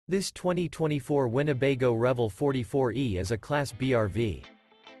This 2024 Winnebago Revel 44E is a Class B RV.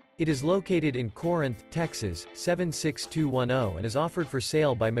 It is located in Corinth, Texas, 76210 and is offered for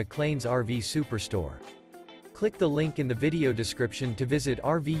sale by McClain's RV Superstore. Click the link in the video description to visit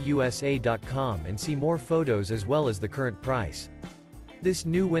RVUSA.com and see more photos as well as the current price. This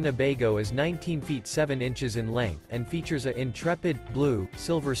new Winnebago is 19 feet 7 inches in length and features a Intrepid, blue,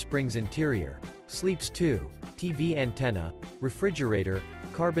 Silver Springs interior, sleeps 2, TV antenna, refrigerator,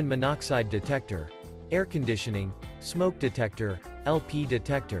 carbon monoxide detector, air conditioning, smoke detector, LP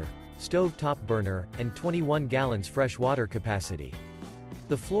detector, stove top burner, and 21 gallons fresh water capacity.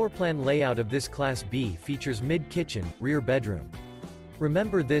 The floor plan layout of this Class B features mid-kitchen, rear bedroom.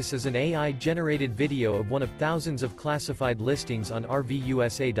 Remember, this is an AI-generated video of one of thousands of classified listings on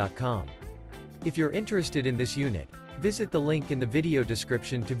RVUSA.com. If you're interested in this unit, visit the link in the video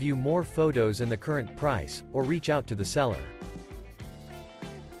description to view more photos and the current price, or reach out to the seller.